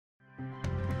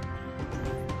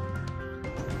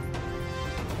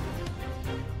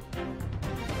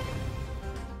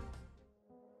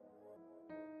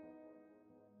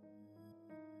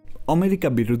America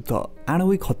विरुद्ध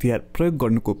आणविक हतियार प्रयोग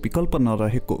गर्नुको विकल्प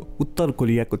नरहेको उत्तर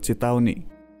कोरियाको चेतावनी।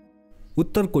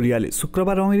 उत्तर कोरियाले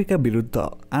शुक्रबार अमेरिका विरुद्ध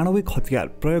आणविक हतियार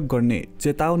प्रयोग गर्ने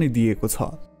चेतावनी दिएको छ।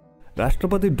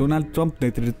 राष्ट्रपति डोनाल्ड ट्रम्प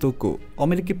नेतृत्वको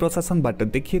अमेरिकी प्रशासनबाट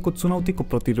देखिएको चुनौतीको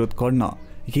प्रतिरोध गर्न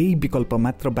यही विकल्प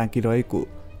मात्र बाँकी रहेको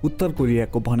उत्तर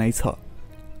कोरियाको भनाइ छ।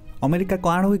 अमेरिकाको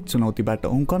आणविक चुनौतीबाट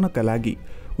उम्कनका लागि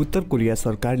उत्तर कोरिया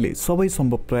सरकारले सबै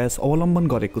सम्भव प्रयास अवलम्बन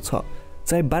गरेको छ,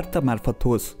 चाहे वार्ता मार्फत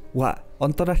होस् वा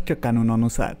अन्तर्राष्ट्रिय कानुन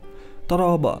अनुसार। तर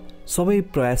अब सबै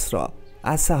प्रयास र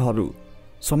आशाहरू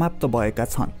समाप्त भएका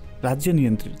छन्। राज्य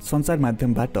नियन्त्रित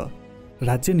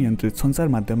सञ्चार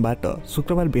माध्यमबाट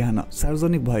शुक्रबार बिहान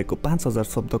सार्वजनिक भएको 5000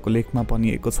 शब्दको लेखमा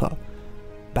भनिएको छ,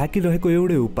 बाँकी रहेको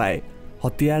एउटै उपाय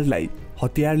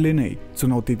हतियारले नै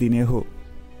चुनौती दिने हो।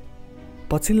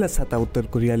 पछिल्ला साता उत्तर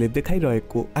कोरियाले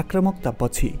देखाइरहेको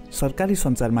आक्रामकतापछि सरकारी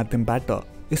सञ्चार माध्यमबाट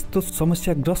यस्तो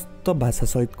समस्याग्रस्त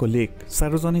भाषासहितको लेख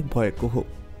सार्वजनिक भएको हो।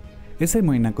 यसै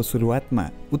महिनाको सुरुवातमा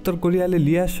उत्तर कोरियाले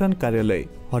लियासन कार्यालय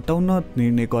हटाउन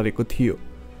निर्णय गरेको थियो।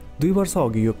 2 वर्ष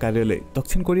अघि यो कार्यालय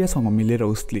दक्षिण कोरियासँग मिलेर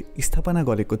उसले स्थापना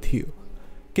गरेको थियो।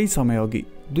 केही समय अघि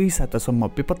 2 सातासम्म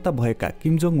बेपत्ता भएका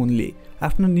किम जोङ उनले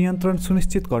आफ्नो नियन्त्रण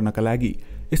सुनिश्चित गर्नका लागि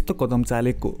यस्तो कदम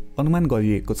चालेको अनुमान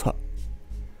गरिएको छ।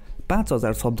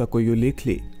 5000 शब्दको यो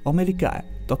लेखले अमेरिका,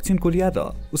 दक्षिण कोरिया र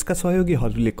उसका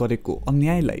सहयोगीहरूले गरेको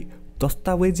अन्यायलाई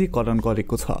दस्तावेजीकरण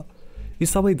गरेको छ। यी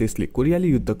सबै देशले कोरियाली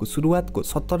युद्धको सुरुवातको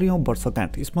 70औं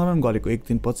वर्षगाँठ स्मरण गरेको एक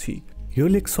दिनपछि यो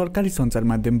लेख सरकारी सञ्चार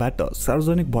माध्यमबाट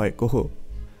सार्वजनिक भएको हो।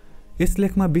 यस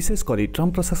लेखमा विशेष गरी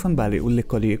ट्रम्प प्रशासनबारे उल्लेख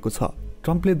गरिएको छ।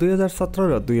 ट्रम्पले 2017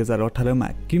 र 2018 मा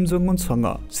किम जोङ उनसँग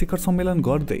शिखर सम्मेलन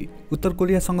गर्दै उत्तर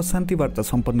कोरियासँग शान्ति वार्ता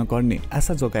सम्पन्न गर्ने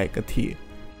आशा जगाएका थिए।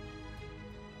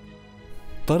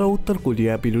 तर उत्तर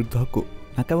कोरिया विरुद्धको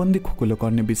नाकाबन्दी खुकुलो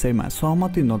गर्ने विषयमा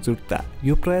सहमति नजुट्दा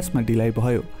यो प्रयासमा ढिलाइ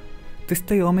भयो।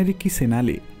 त्यस्तै अमेरिकी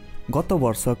सेनाले गत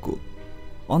वर्षको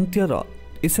अन्त्य र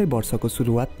यसै वर्षको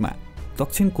सुरुवातमा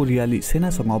दक्षिण कोरियाली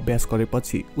सेनासँग अभ्यास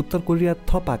गरेपछि उत्तर कोरिया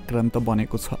थप आक्रान्त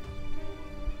बनेको छ।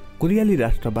 कोरियाली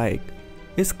राष्ट्रबाहेक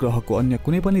यस ग्रहको अन्य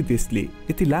कुनै पनि देशले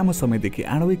यति लामो समयदेखि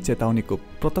आणविक चेतावनीको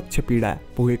प्रत्यक्ष पीडा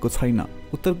भोगेको छैन।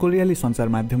 उत्तर कोरियाली सञ्चार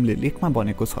माध्यमले लेखमा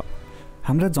भनेको छ,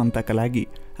 हाम्रा जनताका लागि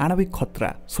आणविक खतरा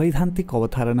सैद्धान्तिक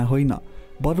अवधारणा होइन,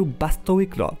 बरु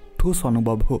वास्तविक र ठोस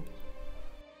अनुभव हो।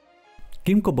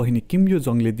 किमको बहिनी किम यो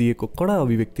जोङले दिएको कडा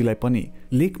अभिव्यक्तिलाई पनि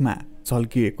लेखमा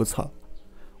झल्किएको छ।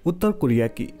 उत्तर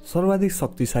कोरियाकी सर्वाधिक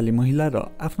शक्तिशाली महिला र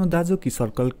आफ्नो दाजुकी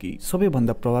सर्कलकी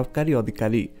सबैभन्दा प्रभावकारी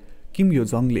अधिकारी किम यो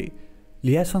जोङले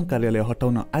लियासन कार्यालय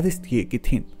हटाउन आदेश दिएकी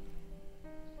थिइन्।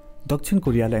 दक्षिण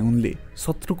कोरियालाई उनले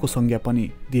शत्रुको संज्ञा पनि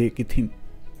दिएकी थिइन्।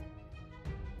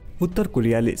 उत्तर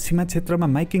कोरियाले सीमा क्षेत्रमा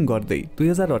माइकिङ गर्दै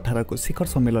 2018 को शिखर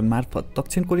सम्मेलन मार्फत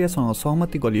दक्षिण कोरियासँग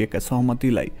सहमति गरिएका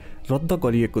सहमतिलाई रद्द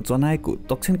गरिएको जनाएको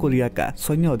दक्षिण कोरियाका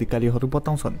सैन्य अधिकारीहरू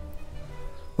बताउँछन्।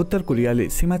 उत्तर कोरियाले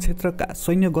सीमा क्षेत्रका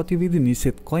सैन्य गतिविधि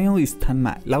निषेध कयौं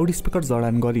स्थानमा लाउडस्पिकर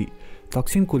जडान गरी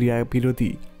दक्षिण कोरिया विरोधी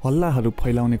हल्लाहरू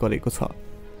फैलाउने गरेको छ।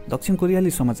 दक्षिण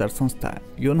कोरियाली समाचार संस्था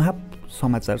योनहाप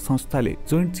समाचार संस्थाले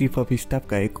जोइन्ट चिफ अफ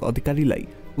स्टाफका एक अधिकारीलाई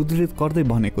उद्धृत गर्दै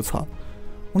भनेको छ,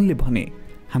 उनले भने,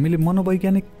 हामीले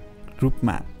मनोवैज्ञानिक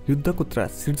रूपमा युद्धको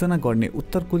त्रास सिर्जना गर्ने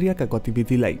उत्तर कोरियाका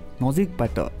गतिविधिलाई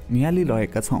नजिकबाट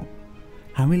निहालिरहेका छौँ।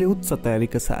 हामीले उच्च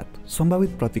तयारीका साथ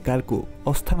सम्भावित प्रतिकारको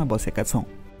अवस्थामा बसेका छौँ।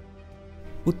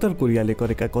 उत्तर कोरियाले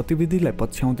गरेका गतिविधिलाई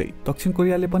पछ्याउँदै दक्षिण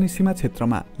कोरियाले पनि सीमा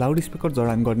क्षेत्रमा लाउडस्पिकर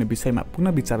जडान गर्ने विषयमा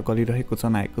पुनः विचार गरिरहेको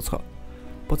जनाएको छ।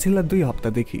 पछिल्ला 2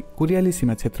 हप्तादेखि कोरियाली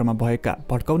सीमा क्षेत्रमा भएका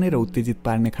भड्काउने र उत्तेजित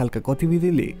पार्ने खालका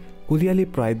गतिविधिले कोरियाली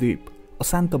प्रायद्वीप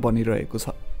अशान्त बनिरहेको छ।